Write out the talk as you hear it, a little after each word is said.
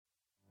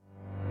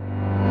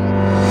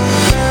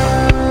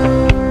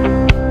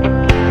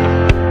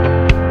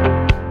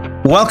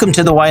Welcome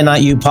to the Why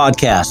Not You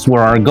podcast,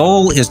 where our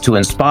goal is to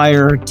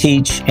inspire,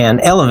 teach,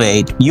 and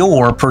elevate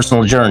your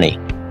personal journey.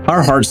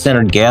 Our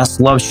heart-centered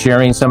guests love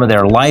sharing some of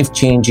their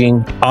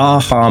life-changing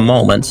aha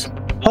moments,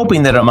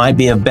 hoping that it might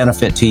be of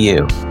benefit to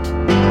you.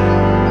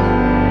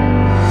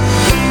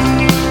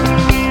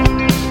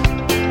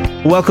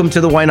 Welcome to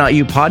the Why Not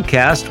You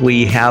podcast.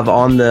 We have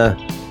on the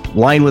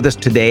line with us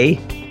today,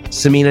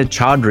 Samina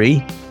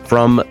Chowdhury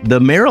from the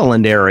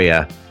Maryland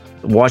area,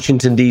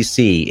 Washington,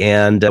 D.C.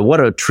 And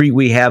what a treat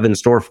we have in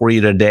store for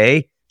you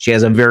today. She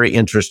has a very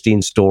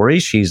interesting story.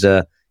 She's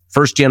a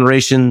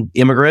first-generation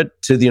immigrant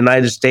to the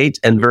United States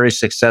and very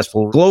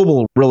successful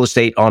global real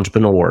estate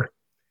entrepreneur.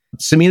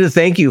 Samina,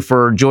 thank you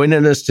for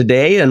joining us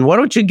today. And why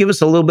don't you give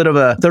us a little bit of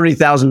a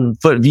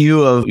 30,000-foot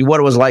view of what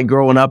it was like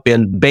growing up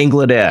in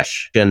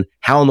Bangladesh and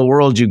how in the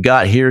world you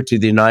got here to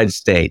the United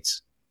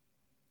States.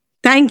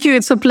 Thank you.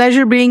 It's a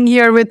pleasure being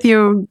here with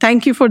you.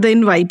 Thank you for the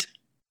invite.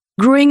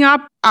 Growing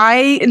up,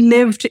 I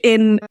lived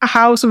in a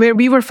house where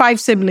we were 5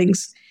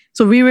 siblings.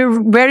 So we were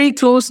a very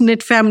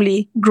close-knit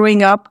family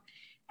growing up.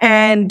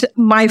 And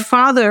my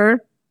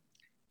father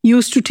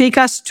used to take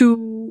us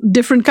to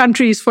different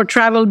countries for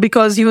travel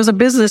because he was a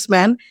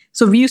businessman.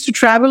 So we used to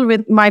travel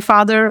with my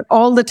father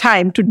all the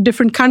time to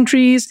different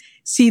countries,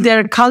 see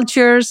their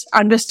cultures,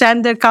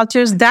 understand their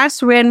cultures.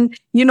 That's when,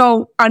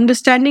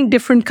 understanding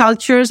different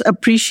cultures,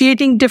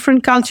 appreciating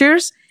different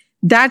cultures,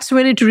 that's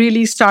when it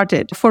really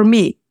started for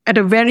me at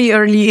a very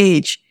early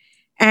age.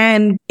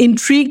 And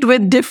intrigued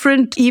with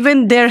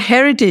even their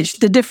heritage,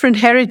 the different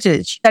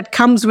heritage that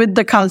comes with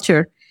the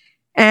culture,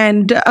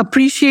 and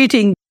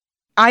appreciating.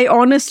 I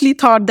honestly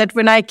thought that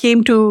when I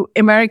came to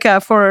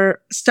America for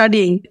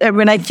studying,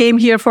 when I came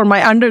here for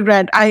my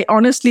undergrad, I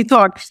honestly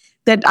thought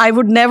that I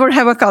would never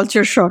have a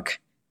culture shock.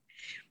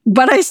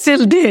 But I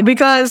still did,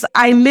 because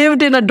I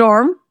lived in a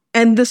dorm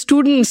and the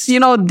students,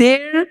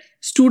 their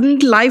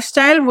student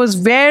lifestyle was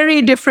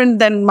very different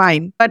than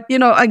mine. But,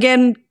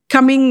 again,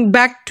 coming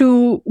back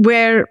to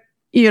where,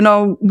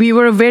 we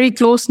were a very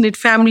close-knit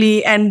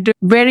family and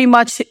very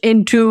much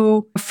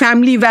into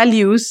family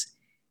values.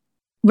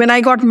 When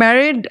I got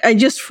married, I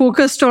just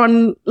focused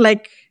on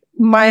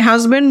my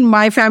husband,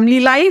 my family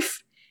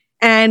life,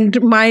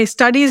 and my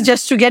studies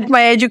just to get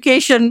my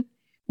education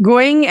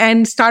going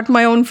and start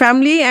my own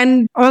family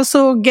and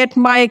also get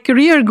my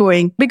career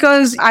going.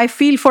 Because I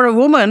feel for a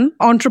woman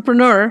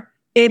entrepreneur,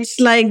 it's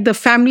like the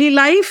family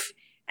life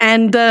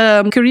and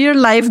the career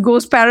life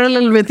goes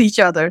parallel with each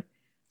other.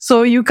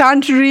 So you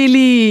can't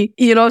really,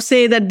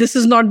 say that this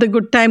is not the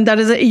good time.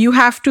 You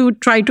have to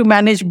try to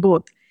manage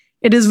both.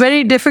 It is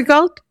very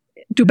difficult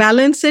to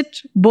balance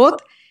it both.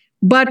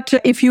 But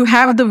if you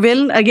have the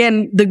will,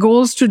 again, the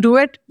goals to do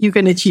it, you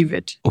can achieve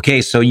it.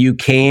 Okay, so you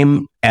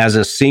came as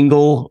a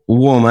single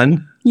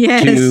woman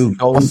to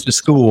go to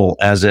school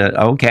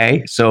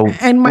okay. So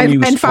and my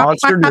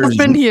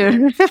husband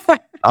here.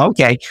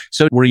 Okay,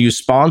 so were you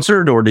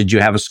sponsored or did you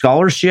have a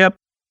scholarship?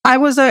 I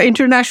was an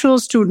international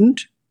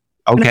student.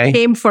 Okay. I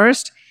came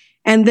first.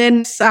 And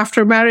then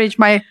after marriage,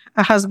 my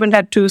husband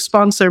had to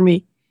sponsor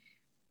me.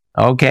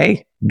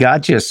 Okay.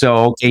 Gotcha.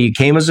 So you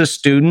came as a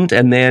student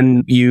and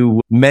then you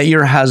met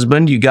your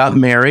husband, you got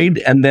married,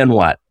 and then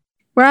what?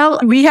 Well,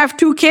 we have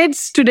 2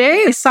 kids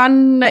today. My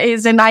son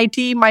is in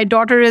IT. My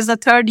daughter is a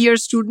 3rd-year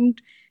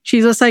student.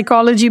 She's a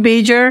psychology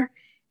major.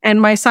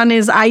 And my son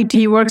is IT.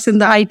 He works in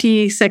the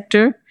IT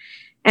sector.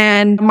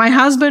 And my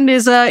husband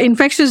is an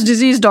infectious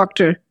disease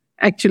doctor,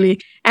 actually.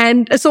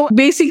 And so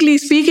basically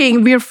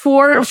speaking, we're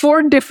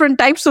four different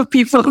types of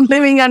people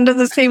living under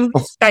the same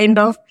kind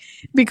of,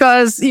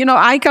 because,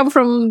 I come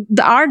from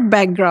the art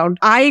background.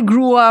 I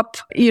grew up,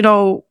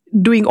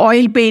 doing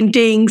oil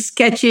painting,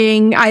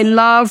 sketching. I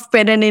love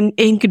pen and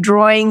ink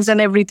drawings and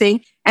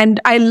everything. And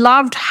I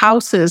loved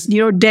houses,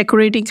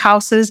 decorating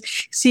houses,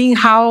 seeing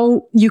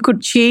how you could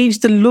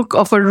change the look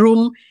of a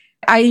room.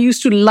 I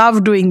used to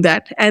love doing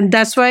that. And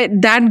that's why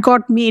that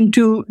got me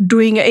into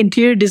doing an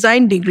interior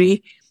design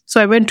degree.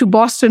 So I went to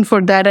Boston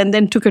for that and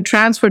then took a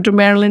transfer to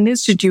Maryland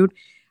Institute.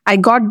 I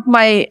got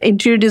my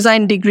interior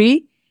design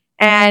degree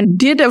and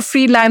did a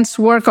freelance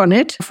work on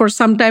it for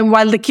some time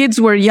while the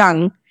kids were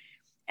young.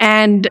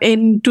 And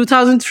in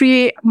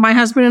 2003, my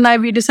husband and I,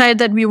 we decided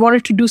that we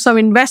wanted to do some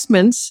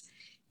investments.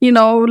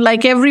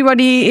 Like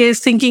everybody is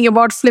thinking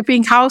about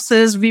flipping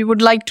houses, we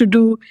would like to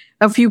do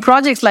a few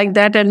projects like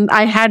that. And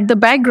I had the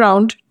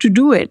background to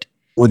do it.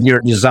 With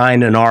your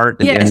design and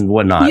art and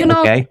whatnot,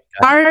 okay?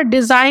 Our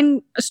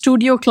design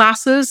studio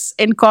classes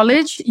in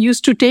college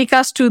used to take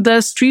us to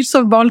the streets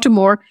of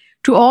Baltimore,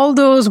 to all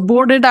those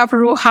boarded up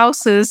row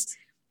houses.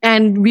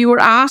 And we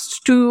were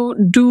asked to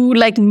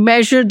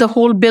measure the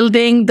whole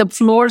building, the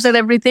floors and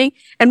everything.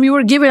 And we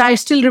were given, I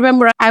still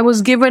remember, I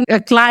was given a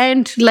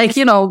client, like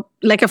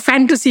a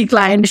fantasy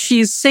client.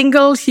 She's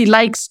single. She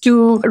likes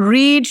to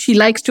read. She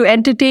likes to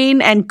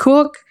entertain and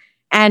cook.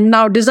 And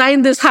now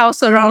design this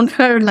house around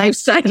her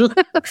lifestyle.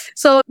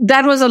 So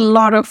that was a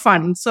lot of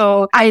fun.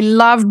 So I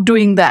loved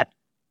doing that.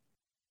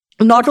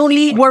 not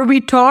only were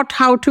we taught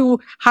how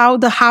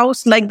the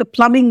house, like the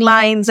plumbing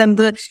lines and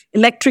the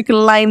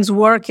electrical lines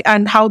work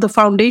and how the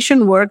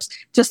foundation works,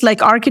 just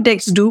like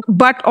architects do,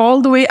 but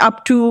all the way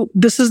up to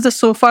this is the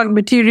sofa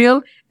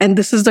material and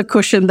this is the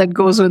cushion that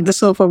goes with the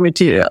sofa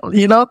material,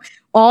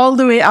 all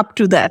the way up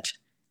to that.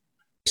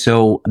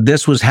 So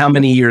this was how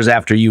many years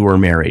after you were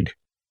married?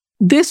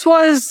 This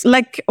was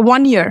like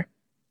 1 year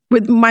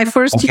with my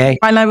first year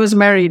while I was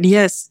married.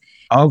 Yes.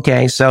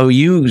 Okay, so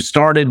you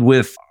started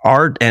with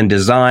art and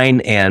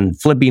design and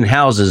flipping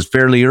houses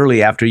fairly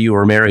early after you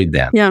were married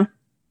then. Yeah.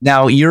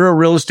 Now, you're a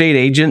real estate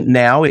agent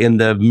now in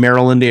the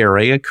Maryland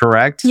area,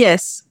 correct?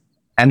 Yes.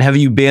 And have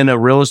you been a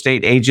real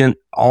estate agent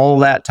all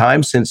that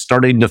time since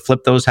starting to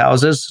flip those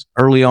houses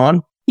early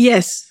on?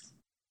 Yes.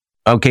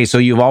 Okay, so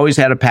you've always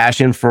had a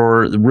passion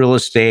for real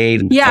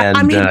estate. Yeah,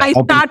 and, I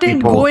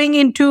started going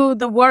into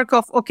the work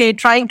of,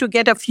 trying to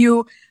get a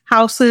few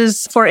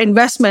houses for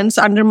investments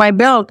under my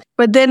belt.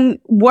 But then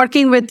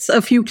working with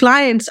a few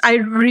clients, I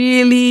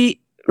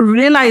really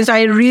realized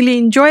I really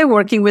enjoy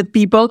working with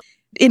people.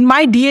 In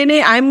my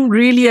DNA, I'm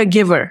really a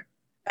giver.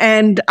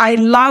 And I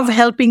love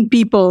helping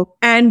people.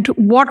 And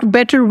what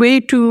better way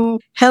to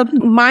help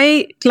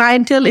my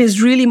clientele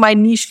is really my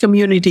niche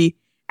community.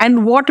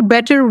 And what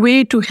better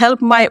way to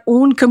help my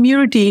own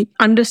community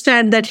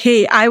understand that,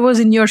 hey, I was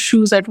in your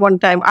shoes at one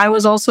time. I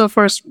was also a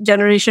first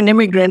generation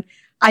immigrant.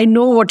 I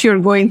know what you're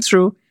going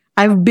through.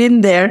 I've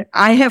been there.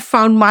 I have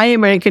found my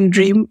American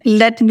dream.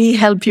 Let me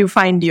help you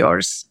find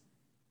yours.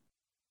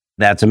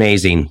 That's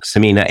amazing,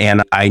 Samina.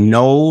 And I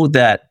know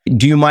that,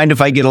 do you mind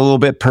if I get a little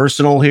bit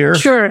personal here?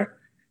 Sure.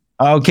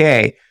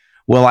 Okay.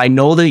 Well, I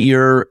know that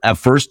you're a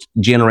first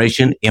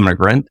generation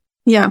immigrant.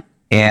 Yeah.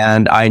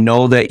 And I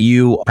know that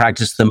you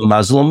practice the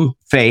Muslim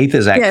faith.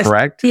 Is that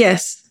correct?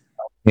 Yes.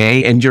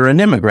 Okay. And you're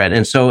an immigrant.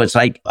 And so it's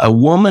like a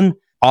woman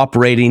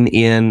operating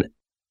in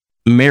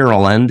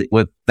Maryland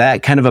with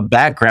that kind of a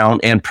background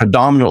and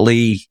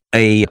predominantly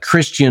a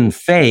Christian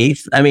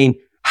faith. I mean,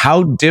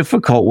 how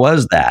difficult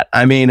was that?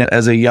 I mean,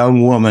 as a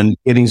young woman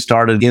getting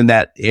started in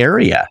that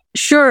area?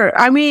 Sure.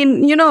 I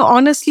mean,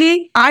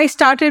 honestly, I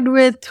started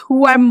with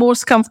who I'm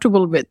most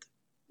comfortable with.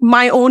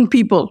 My own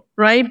people,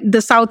 right?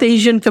 The South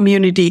Asian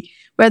community,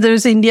 whether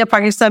it's India,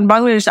 Pakistan,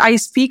 Bangladesh. I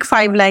speak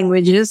 5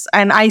 languages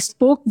and I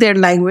spoke their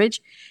language.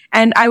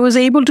 And I was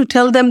able to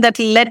tell them that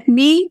let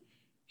me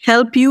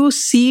help you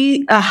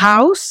see a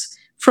house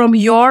from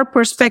your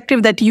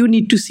perspective that you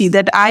need to see,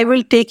 that I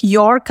will take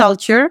your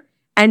culture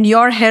and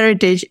your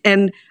heritage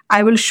and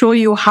I will show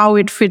you how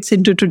it fits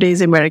into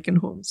today's American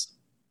homes.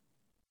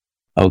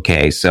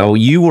 Okay. So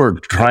you were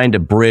trying to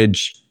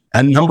bridge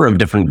a number of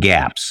different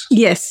gaps.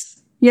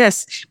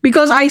 Yes,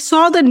 because I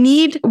saw the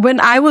need when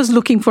I was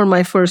looking for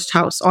my first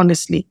house,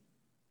 honestly.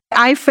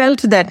 I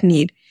felt that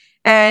need.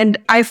 And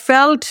I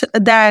felt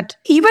that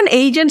even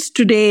agents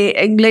today,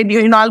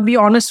 I'll be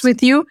honest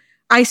with you,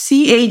 I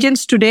see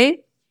agents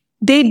today,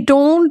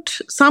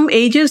 some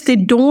agents, they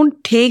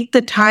don't take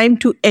the time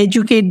to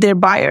educate their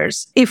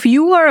buyers. If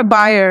you are a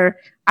buyer,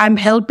 I'm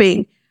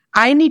helping.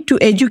 I need to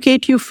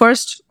educate you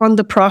first on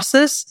the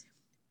process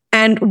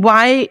and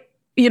why,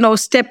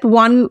 step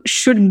 1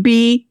 should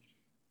be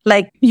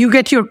like you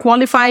get your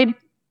qualified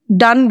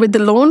done with the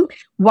loan.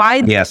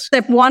 Why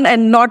step 1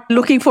 and not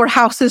looking for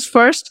houses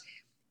first?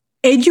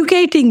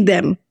 Educating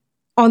them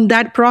on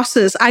that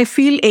process. I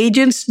feel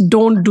agents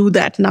don't do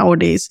that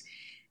nowadays.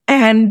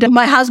 And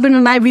my husband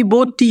and I, we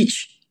both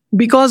teach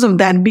because of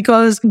that,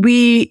 because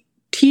we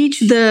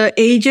teach the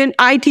agent.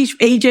 I teach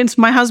agents.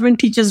 My husband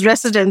teaches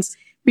residents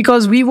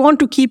because we want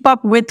to keep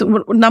up with,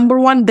 number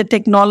 1, the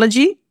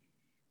technology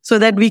so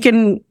that we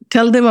can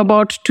tell them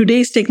about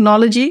today's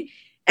technology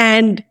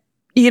and,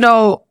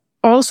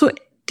 also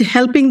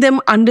helping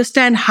them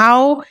understand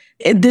how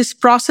this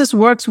process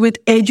works with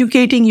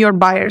educating your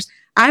buyers.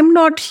 I'm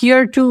not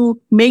here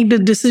to make the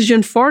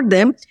decision for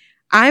them.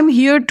 I'm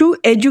here to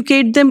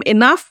educate them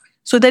enough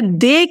so that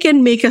they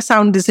can make a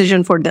sound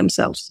decision for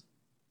themselves.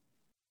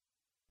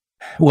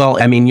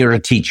 Well, I mean, you're a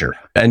teacher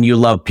and you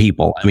love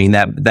people. I mean,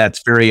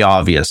 that's very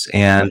obvious.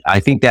 And I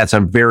think that's a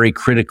very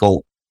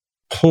critical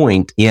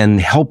point in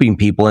helping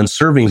people and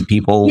serving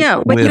people. Yeah,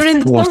 when you're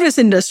in the service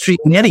industry.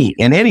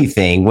 In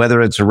anything,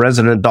 whether it's a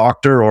resident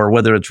doctor or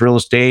whether it's real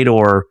estate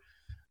or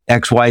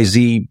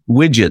XYZ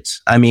widgets.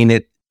 I mean,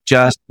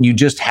 you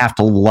just have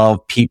to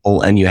love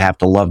people and you have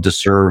to love to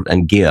serve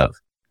and give.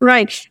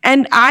 Right.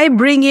 And I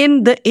bring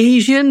in the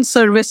Asian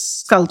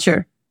service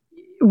culture,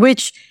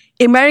 which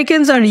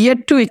Americans are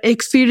yet to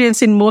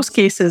experience in most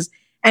cases.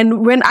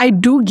 And when I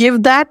do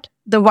give that,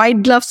 the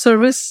white glove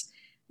service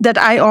that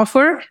I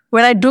offer,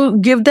 when I do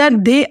give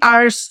that, they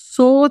are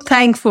so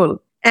thankful.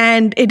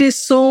 And it is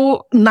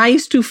so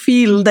nice to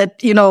feel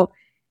that,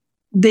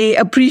 they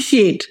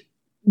appreciate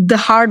the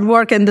hard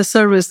work and the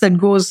service that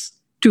goes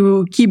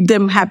to keep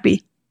them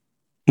happy.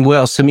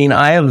 Well, Samina,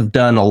 I have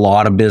done a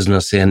lot of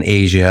business in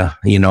Asia,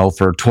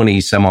 for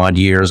 20 some odd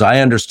years. I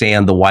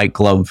understand the white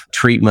glove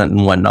treatment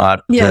and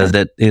whatnot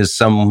that is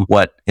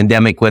somewhat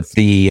endemic with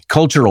the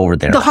culture over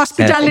there. The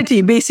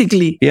hospitality,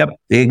 basically. Yep,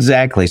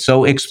 exactly.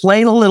 So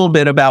explain a little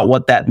bit about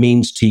what that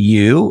means to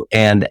you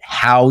and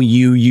how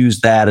you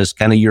use that as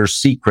kind of your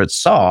secret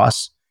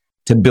sauce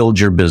to build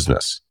your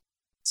business.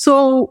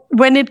 So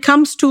when it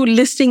comes to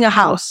listing a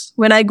house,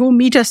 when I go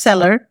meet a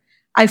seller,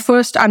 I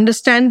first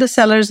understand the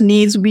seller's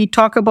needs. We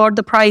talk about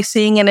the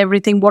pricing and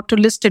everything, what to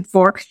list it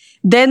for.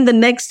 Then the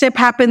next step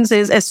happens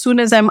is as soon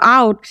as I'm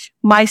out,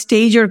 my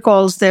stager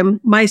calls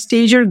them. My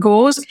stager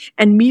goes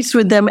and meets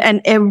with them,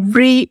 and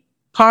every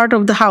part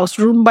of the house,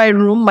 room by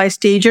room, my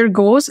stager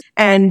goes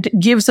and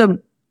gives a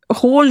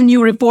whole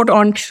new report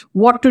on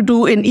what to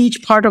do in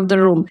each part of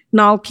the room.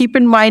 Now, keep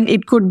in mind,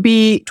 it could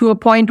be to a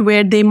point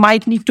where they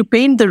might need to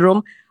paint the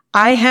room.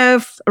 I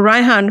have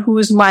Raihan, who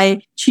is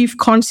my chief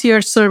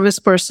concierge service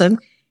person.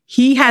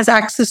 He has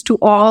access to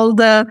all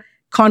the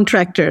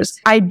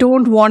contractors. I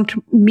don't want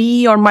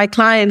me or my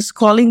clients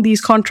calling these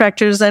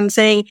contractors and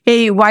saying,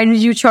 hey, why did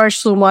you charge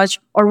so much?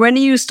 Or when are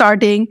you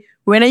starting?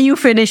 When are you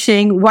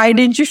finishing? Why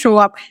didn't you show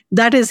up?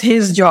 That is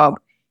his job.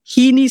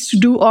 He needs to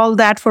do all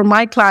that for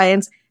my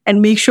clients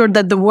and make sure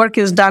that the work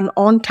is done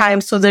on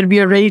time so that we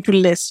are ready to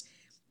list.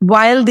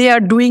 While they are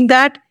doing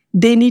that,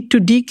 they need to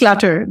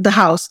declutter the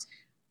house.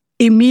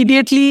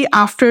 Immediately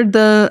after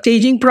the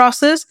staging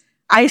process,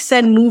 I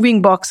send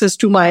moving boxes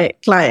to my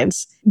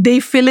clients. They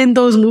fill in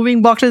those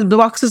moving boxes. The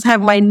boxes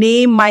have my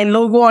name, my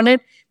logo on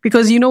it.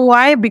 Because you know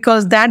why?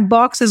 Because that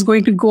box is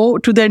going to go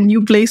to their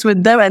new place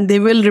with them, and they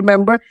will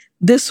remember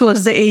this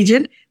was the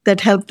agent that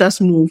helped us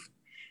move.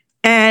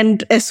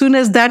 And as soon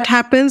as that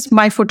happens,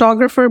 my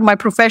photographer, my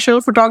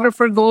professional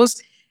photographer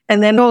goes,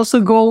 and then also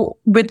go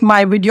with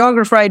my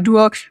videographer. I do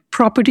a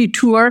property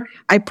tour.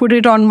 I put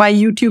it on my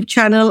YouTube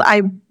channel.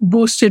 I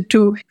boost it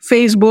to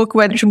Facebook,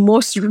 which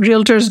most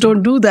realtors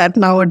don't do that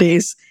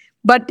nowadays.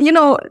 But,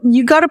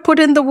 you got to put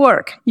in the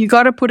work. You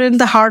got to put in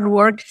the hard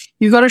work.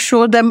 You got to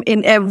show them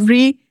in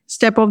every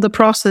step of the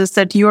process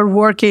that you're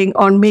working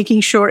on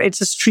making sure it's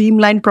a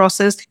streamlined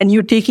process and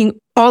you're taking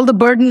all the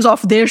burdens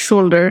off their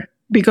shoulder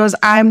because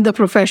I'm the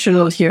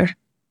professional here.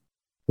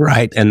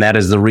 Right. And that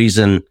is the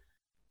reason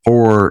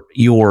for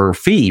your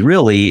fee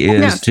really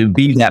is to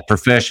be that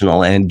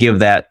professional and give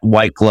that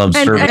white glove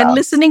service. And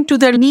listening to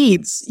their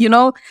needs.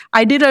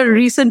 I did a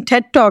recent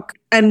TED Talk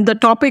and the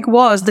topic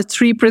was the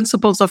 3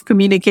 principles of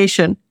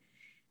communication.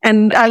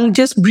 And I'll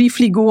just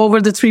briefly go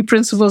over the 3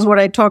 principles, what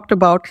I talked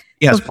about.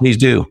 Yes, please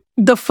do.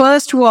 The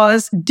first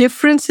was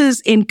differences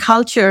in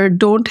culture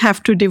don't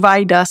have to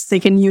divide us. They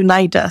can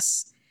unite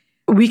us.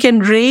 We can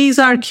raise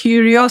our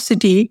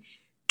curiosity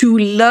to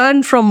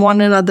learn from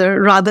one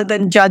another rather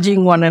than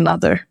judging one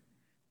another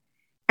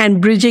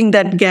and bridging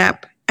that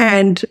gap.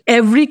 And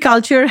every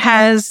culture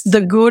has the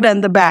good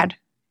and the bad.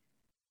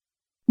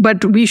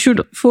 But we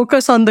should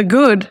focus on the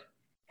good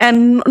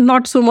and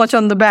not so much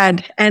on the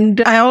bad.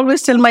 And I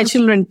always tell my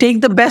children,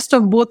 take the best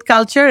of both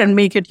culture and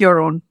make it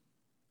your own.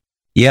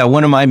 Yeah,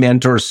 one of my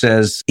mentors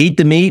says, eat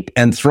the meat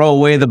and throw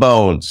away the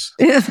bones.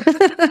 That's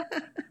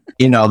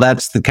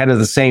the kind of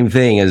the same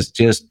thing as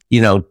just,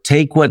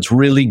 take what's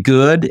really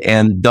good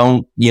and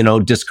don't,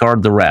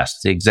 discard the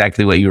rest.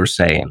 Exactly what you were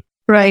saying.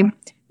 Right.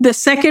 The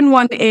second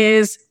one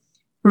is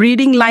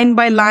reading line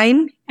by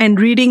line and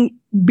reading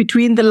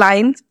between the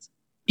lines.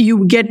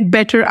 You get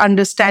better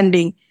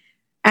understanding.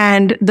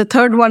 And the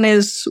third one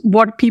is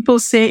what people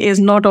say is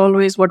not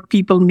always what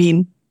people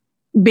mean.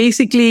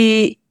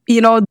 Basically,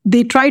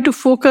 they try to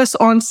focus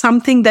on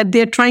something that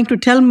they're trying to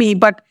tell me,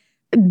 but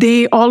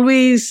they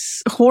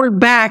always hold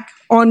back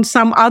on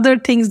some other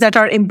things that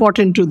are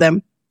important to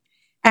them.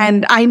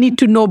 And I need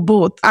to know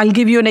both. I'll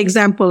give you an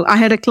example. I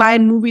had a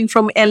client moving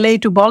from LA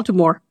to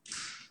Baltimore.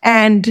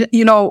 And,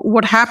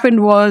 what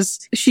happened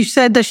was she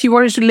said that she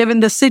wanted to live in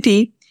the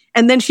city.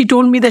 And then she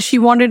told me that she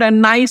wanted a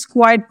nice,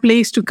 quiet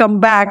place to come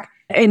back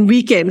in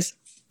weekends.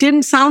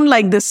 Didn't sound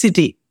like the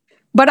city.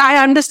 But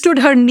I understood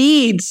her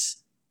needs.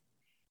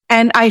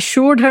 And I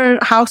showed her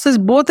houses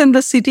both in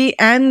the city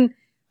and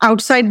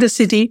outside the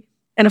city.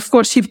 And of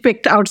course, she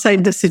picked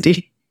outside the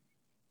city.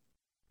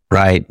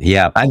 Right.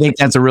 Yeah. I think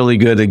that's a really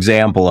good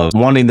example of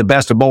wanting the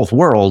best of both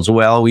worlds.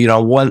 Well,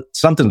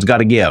 something's got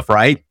to give,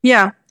 right?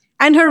 Yeah.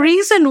 And her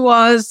reason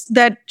was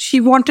that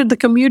she wanted the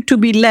commute to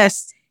be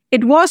less.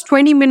 It was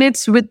 20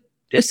 minutes with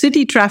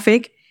city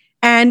traffic,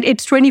 and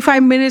it's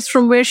 25 minutes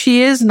from where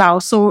she is now.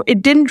 So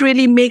it didn't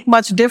really make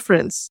much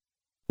difference.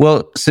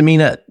 Well,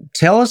 Samina,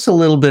 tell us a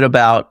little bit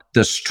about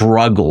the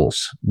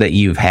struggles that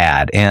you've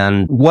had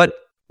and what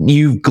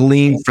you've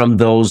gleaned from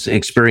those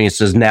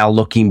experiences now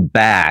looking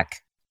back.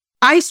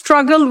 I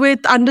struggled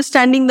with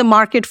understanding the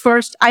market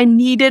first. I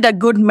needed a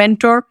good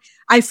mentor.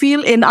 I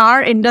feel in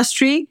our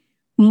industry,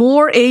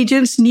 more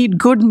agents need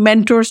good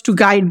mentors to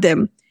guide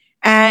them.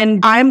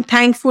 And I'm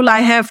thankful I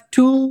have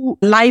 2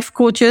 life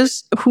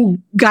coaches who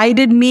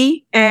guided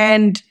me.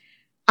 And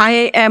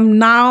I am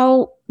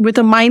now with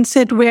a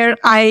mindset where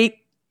I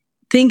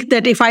think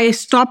that if I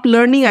stop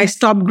learning, I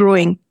stop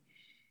growing.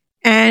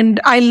 And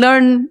I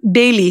learn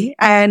daily,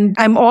 and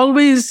I'm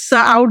always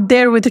out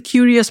there with a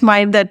curious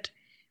mind that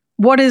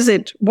what is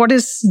it? What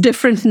is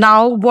different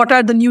now? What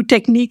are the new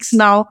techniques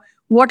now?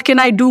 What can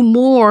I do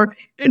more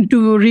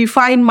to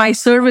refine my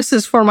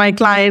services for my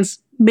clients,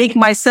 make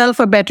myself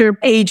a better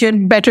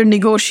agent, better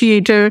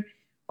negotiator,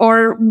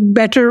 or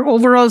better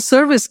overall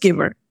service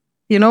giver?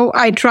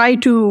 I try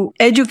to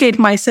educate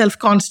myself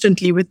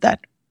constantly with that.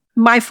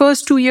 My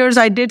first 2 years,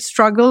 I did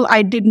struggle.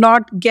 I did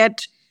not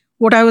get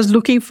what I was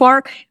looking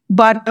for.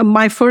 But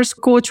my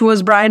first coach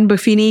was Brian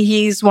Buffini.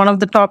 He's one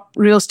of the top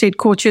real estate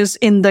coaches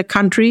in the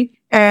country.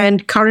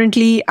 And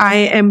currently, I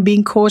am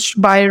being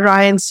coached by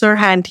Ryan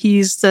Serhant.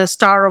 He's the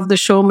star of the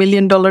show $1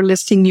 Million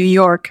Listing New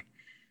York.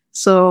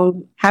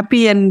 So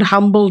happy and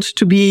humbled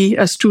to be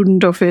a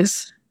student of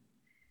his.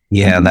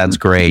 Yeah, that's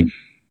great.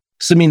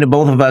 Samina,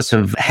 both of us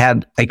have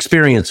had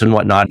experience and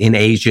whatnot in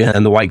Asia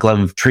and the white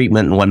glove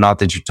treatment and whatnot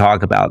that you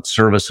talk about,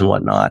 service and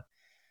whatnot,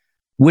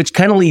 which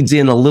kind of leads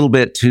in a little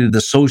bit to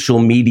the social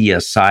media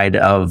side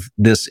of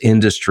this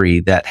industry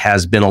that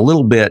has been a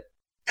little bit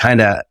kind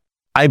of,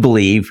 I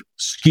believe,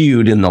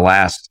 skewed in the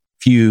last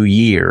few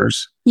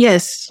years.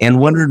 Yes.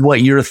 And wondered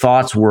what your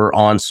thoughts were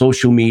on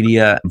social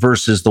media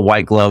versus the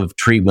white glove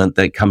treatment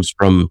that comes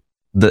from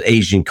the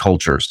Asian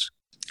cultures.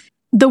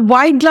 The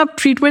white glove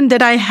treatment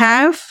that I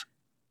have,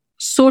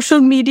 social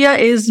media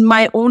is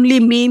my only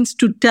means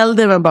to tell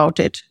them about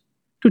it,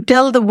 to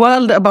tell the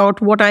world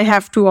about what I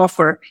have to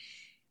offer.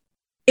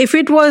 If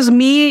it was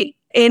me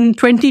in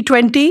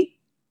 2020,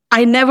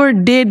 I never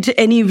did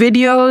any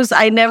videos.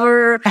 I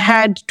never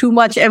had too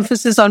much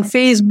emphasis on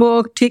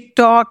Facebook,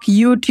 TikTok,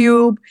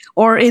 YouTube,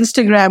 or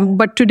Instagram.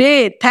 But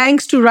today,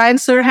 thanks to Ryan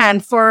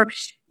Serhant for,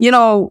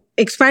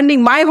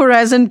 expanding my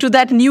horizon to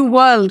that new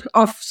world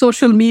of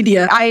social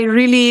media. I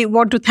really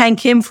want to thank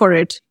him for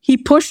it. He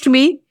pushed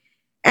me,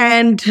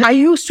 and I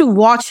used to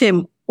watch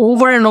him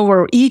over and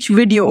over, each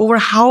video, over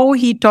how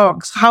he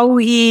talks, how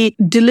he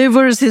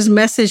delivers his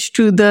message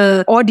to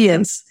the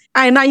audience.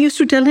 And I used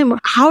to tell him,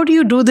 how do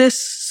you do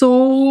this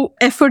so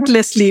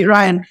effortlessly,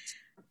 Ryan?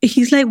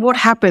 He's like, what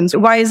happens?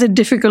 Why is it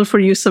difficult for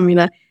you,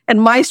 Samina?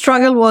 And my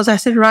struggle was, I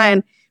said,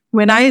 Ryan,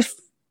 when I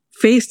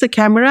face the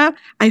camera,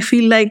 I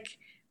feel like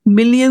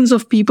millions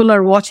of people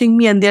are watching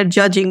me and they're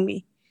judging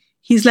me.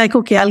 He's like,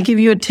 okay, I'll give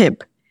you a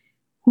tip.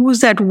 Who's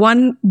that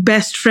one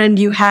best friend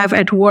you have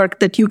at work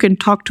that you can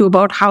talk to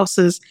about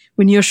houses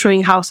when you're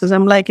showing houses?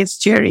 I'm like, it's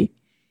Jerry.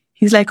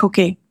 He's like,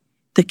 okay,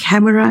 the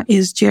camera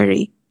is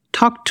Jerry.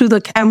 Talk to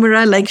the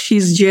camera like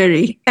she's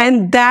Jerry.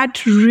 And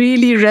that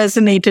really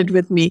resonated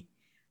with me.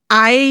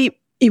 I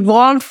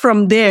evolved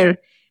from there.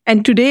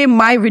 And today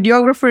my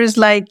videographer is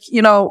like,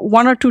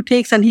 1 or 2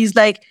 takes. And he's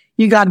like,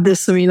 you got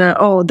this, Samina.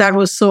 Oh, that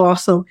was so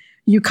awesome.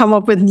 You come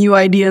up with new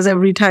ideas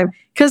every time.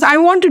 Because I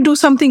want to do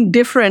something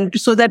different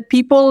so that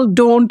people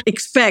don't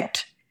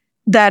expect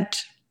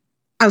that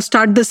I'll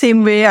start the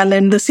same way, I'll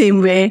end the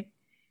same way.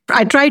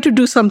 I try to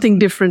do something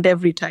different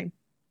every time.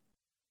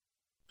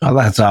 Oh,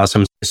 that's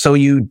awesome. So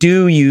you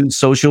do use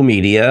social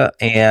media,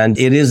 and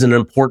it is an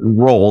important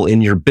role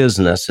in your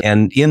business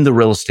and in the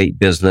real estate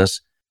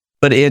business,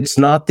 but it's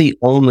not the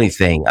only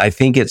thing. I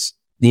think it's,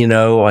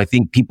 I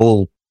think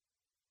people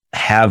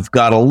have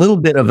got a little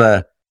bit of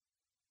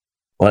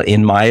well,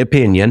 in my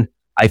opinion,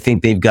 I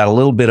think they've got a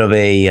little bit of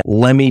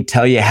let me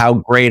tell you how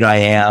great I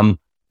am.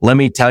 Let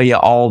me tell you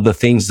all the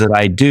things that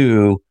I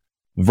do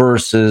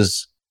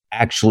versus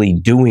actually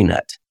doing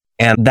it.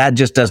 And that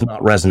just does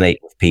not resonate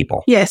with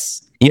people.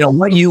 Yes.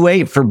 What you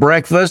ate for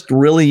breakfast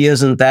really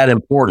isn't that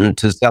important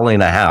to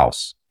selling a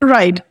house.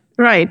 Right.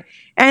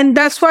 And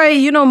that's why,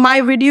 my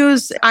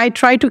videos, I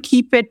try to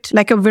keep it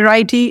like a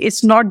variety.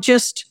 It's not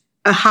just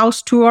a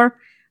house tour.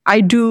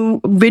 I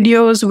do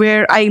videos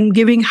where I'm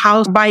giving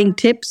house buying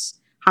tips,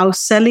 house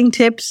selling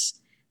tips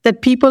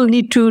that people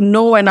need to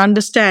know and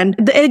understand.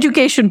 The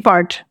education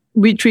part,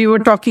 which we were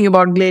talking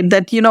about, Glade,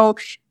 that,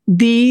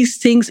 these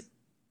things,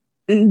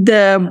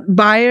 the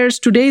buyers,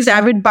 today's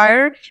avid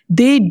buyer,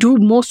 they do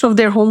most of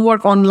their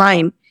homework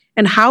online,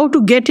 and how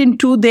to get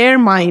into their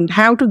mind,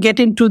 how to get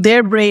into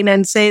their brain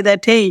and say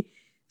that, hey,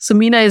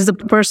 Samina is the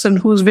person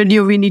whose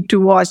video we need to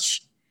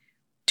watch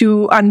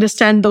to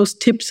understand those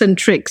tips and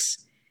tricks.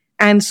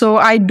 And so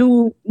I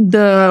do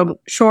the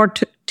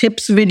short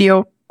tips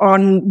video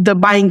on the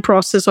buying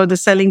process or the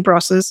selling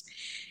process.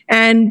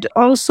 And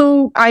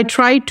also I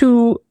try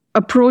to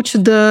approach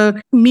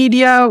the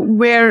media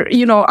where,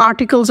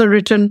 articles are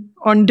written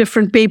on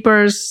different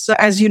papers.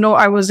 As you know,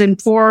 I was in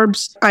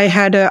Forbes. I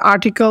had an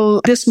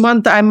article this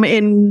month. I'm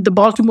in the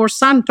Baltimore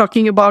Sun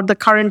talking about the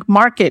current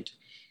market,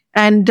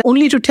 and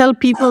only to tell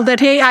people that,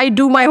 hey, I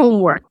do my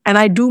homework and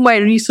I do my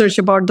research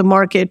about the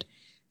market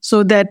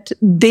so that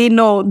they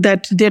know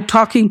that they're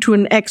talking to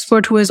an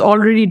expert who has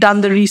already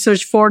done the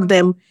research for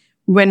them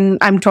when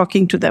I'm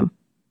talking to them.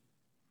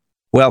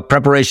 Well,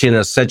 preparation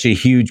is such a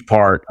huge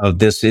part of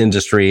this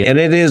industry, and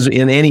it is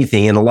in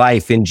anything, in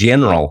life in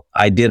general.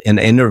 I did an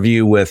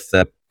interview with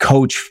a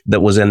coach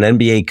that was an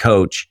NBA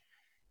coach,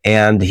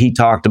 and he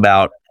talked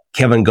about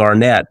Kevin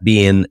Garnett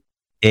being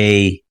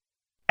a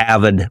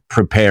avid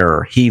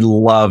preparer. He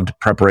loved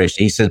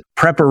preparation. He said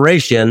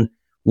preparation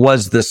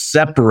was the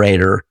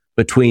separator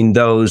between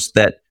those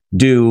that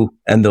do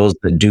and those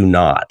that do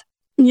not.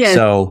 Yes.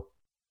 So,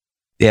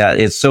 yeah,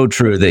 it's so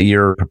true that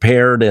you're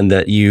prepared and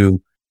that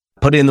you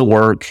put in the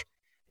work.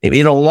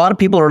 A lot of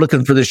people are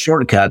looking for the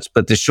shortcuts,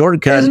 but the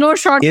shortcut There's no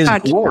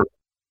shortcut. is work.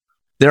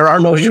 There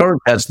are no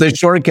shortcuts. The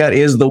shortcut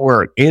is the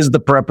work, is the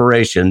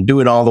preparation,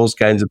 doing all those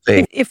kinds of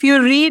things. If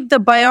you read the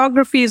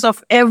biographies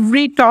of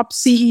every top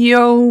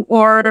CEO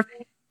or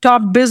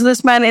top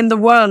businessman in the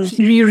world,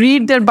 you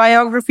read their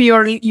biography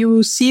or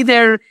you see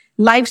their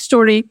life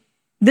story,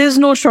 there's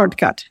no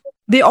shortcut.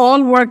 They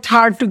all worked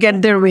hard to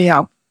get their way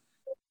out.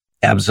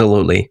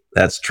 Absolutely.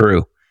 That's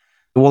true.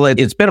 Well,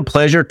 it's been a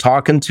pleasure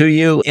talking to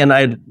you. And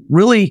I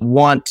really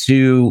want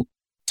to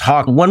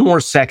talk one more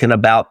second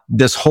about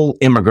this whole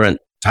immigrant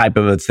type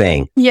of a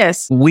thing.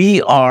 Yes.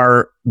 We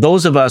are,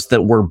 those of us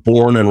that were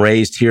born and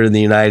raised here in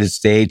the United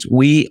States,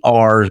 we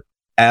are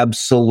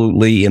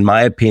absolutely, in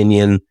my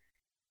opinion,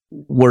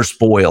 we're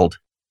spoiled.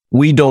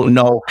 We don't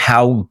know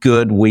how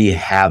good we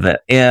have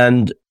it.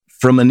 And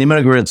from an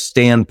immigrant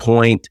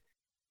standpoint,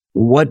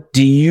 what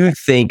do you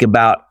think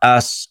about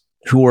us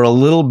who are a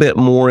little bit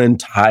more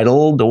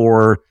entitled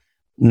or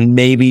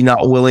maybe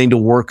not willing to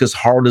work as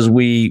hard as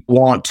we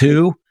want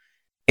to?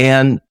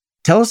 And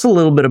tell us a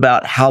little bit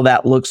about how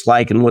that looks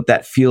like and what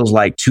that feels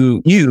like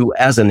to you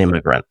as an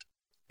immigrant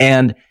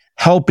and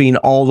helping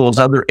all those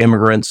other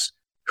immigrants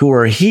who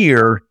are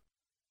here,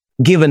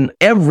 given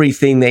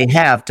everything they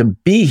have to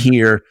be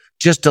here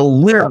just to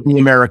live the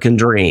American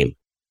dream.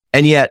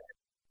 And yet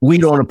we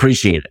don't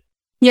appreciate it.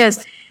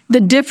 Yes. The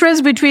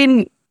difference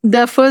between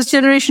the first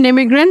generation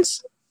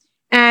immigrants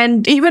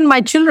and even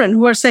my children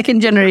who are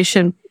second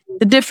generation,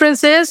 the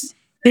difference is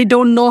they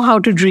don't know how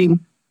to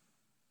dream.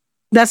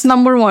 That's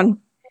number one.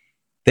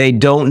 They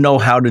don't know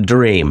how to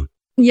dream.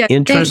 Yeah,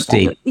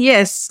 Interesting.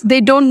 Yes,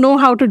 they don't know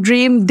how to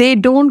dream. They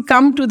don't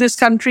come to this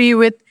country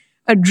with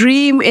a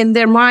dream in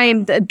their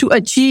mind to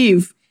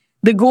achieve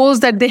the goals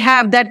that they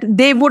have that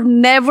they would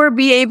never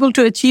be able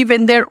to achieve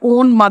in their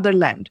own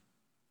motherland.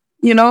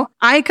 You know,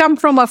 I come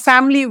from a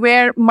family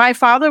where my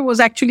father was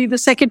actually the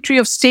Secretary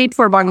of State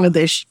for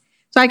Bangladesh.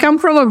 So I come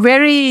from a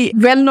very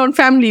well-known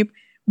family.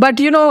 But,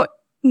 you know,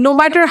 no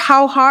matter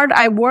how hard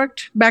I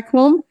worked back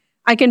home,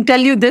 I can tell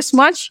you this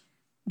much,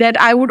 that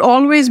I would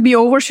always be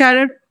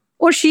overshadowed.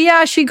 Oh, she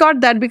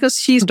got that because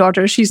she's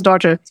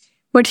daughter.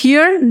 But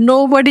here,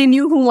 nobody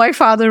knew who my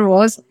father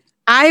was.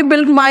 I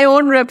built my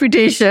own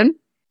reputation,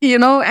 you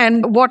know,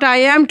 and what I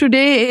am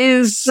today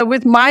is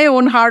with my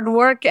own hard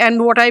work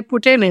and what I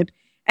put in it.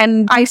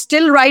 And I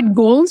still write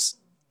goals.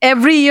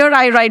 Every year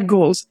I write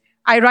goals.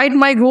 I write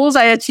my goals,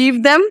 I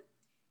achieve them.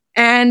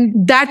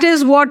 And that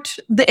is what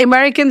the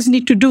Americans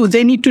need to do.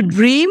 They need to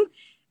dream,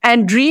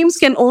 and dreams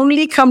can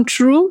only come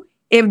true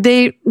if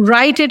they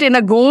write it in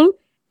a goal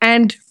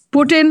and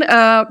put in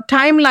a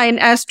timeline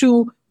as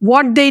to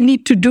what they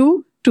need to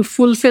do to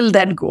fulfill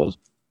that goal.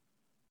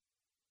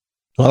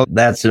 Well,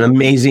 that's an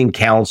amazing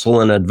counsel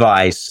and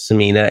advice,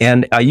 Samina.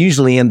 And I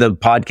usually end the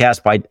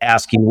podcast by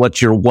asking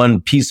what's your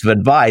one piece of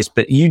advice,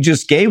 but you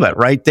just gave it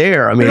right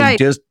there. I mean, right.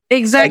 Just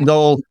exactly.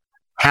 Go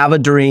have a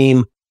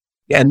dream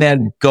and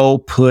then go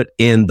put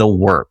in the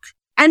work.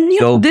 And you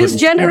know, this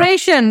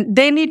generation,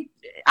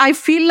 I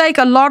feel like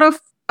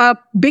a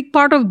big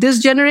part of this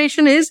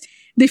generation is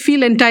they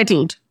feel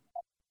entitled.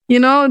 You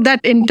know,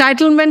 that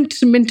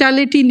entitlement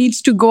mentality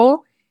needs to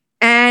go.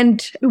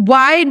 And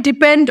why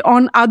depend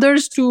on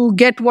others to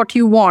get what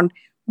you want?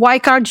 Why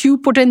can't you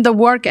put in the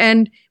work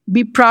and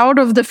be proud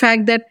of the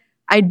fact that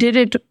I did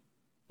it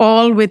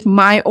all with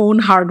my own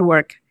hard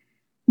work?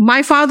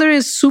 My father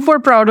is super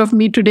proud of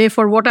me today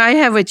for what I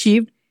have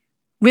achieved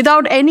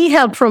without any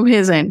help from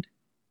his end.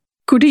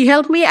 Could he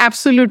help me?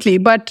 Absolutely.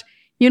 But,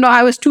 you know,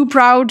 I was too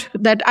proud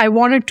that I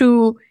wanted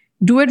to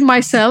do it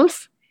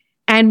myself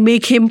and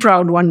make him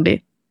proud one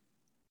day.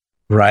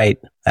 Right.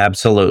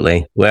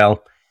 Absolutely.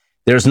 Well,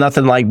 there's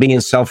nothing like being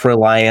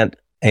self-reliant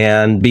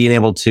and being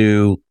able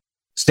to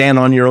stand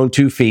on your own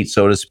 2 feet,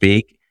 so to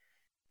speak.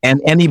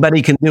 And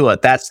anybody can do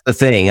it. That's the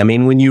thing. I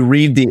mean, when you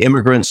read the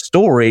immigrant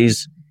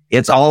stories,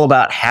 it's all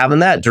about having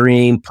that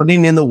dream,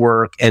 putting in the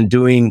work and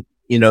doing,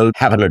 you know,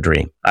 having a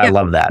dream. I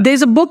love that.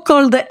 There's a book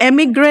called The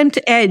Emigrant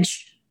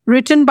Edge,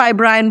 written by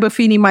Brian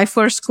Buffini, my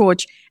first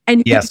coach.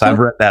 And yes, I've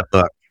read that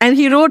book. And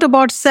he wrote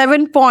about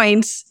 7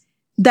 points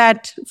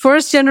that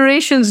first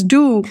generations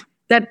do,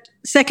 that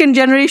second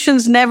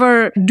generations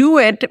never do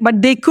it,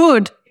 but they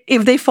could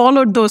if they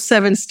followed those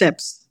 7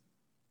 steps.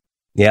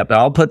 Yep,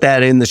 I'll put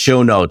that in the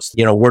show notes,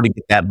 you know, where to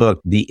get that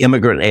book, The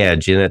Immigrant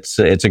Edge. And it's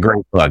a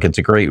great book. It's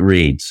a great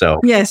read. So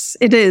yes,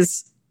 it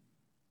is.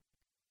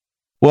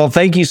 Well,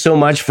 thank you so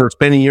much for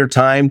spending your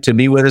time to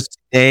be with us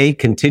today.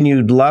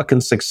 Continued luck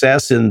and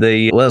success in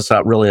it's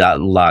not really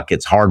luck.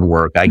 It's hard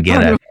work. I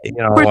get it. You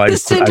know,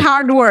 persistent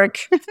hard work.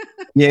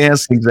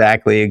 Yes,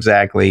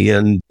 exactly.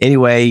 And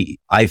anyway,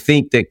 I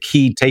think the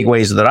key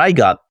takeaways that I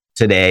got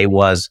today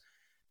was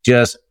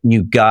just,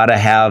 you got to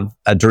have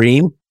a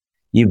dream.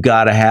 You've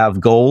got to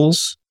have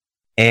goals.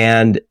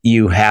 and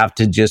you have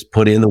to just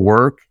put in the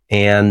work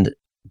and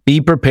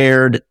be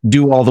prepared,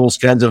 do all those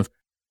kinds of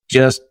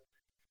just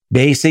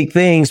basic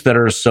things that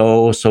are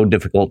so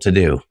difficult to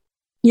do.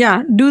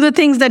 Yeah, do the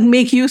things that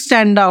make you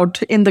stand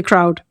out in the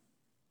crowd.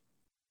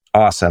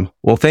 Awesome.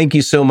 Well, thank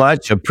you so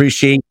much.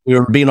 Appreciate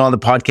you being on the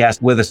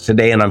podcast with us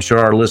today, and I'm sure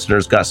our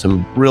listeners got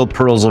some real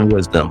pearls of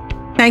wisdom.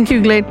 Thank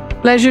you, Glade.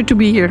 Pleasure to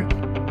be here.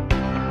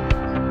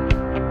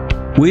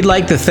 We'd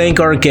like to thank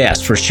our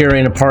guests for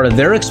sharing a part of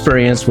their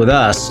experience with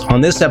us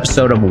on this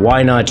episode of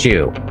Why Not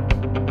You.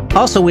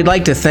 Also, we'd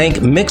like to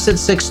thank Mix It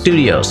 6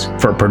 Studios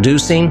for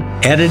producing,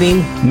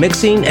 editing,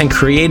 mixing, and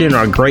creating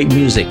our great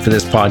music for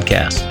this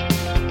podcast.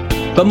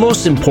 But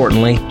most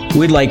importantly,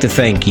 we'd like to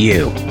thank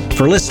you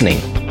for listening.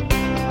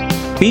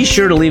 Be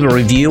sure to leave a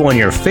review on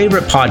your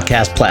favorite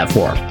podcast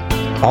platform.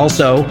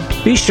 Also,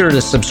 be sure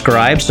to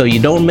subscribe so you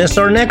don't miss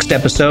our next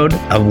episode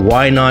of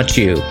Why Not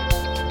You.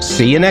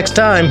 See you next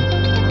time.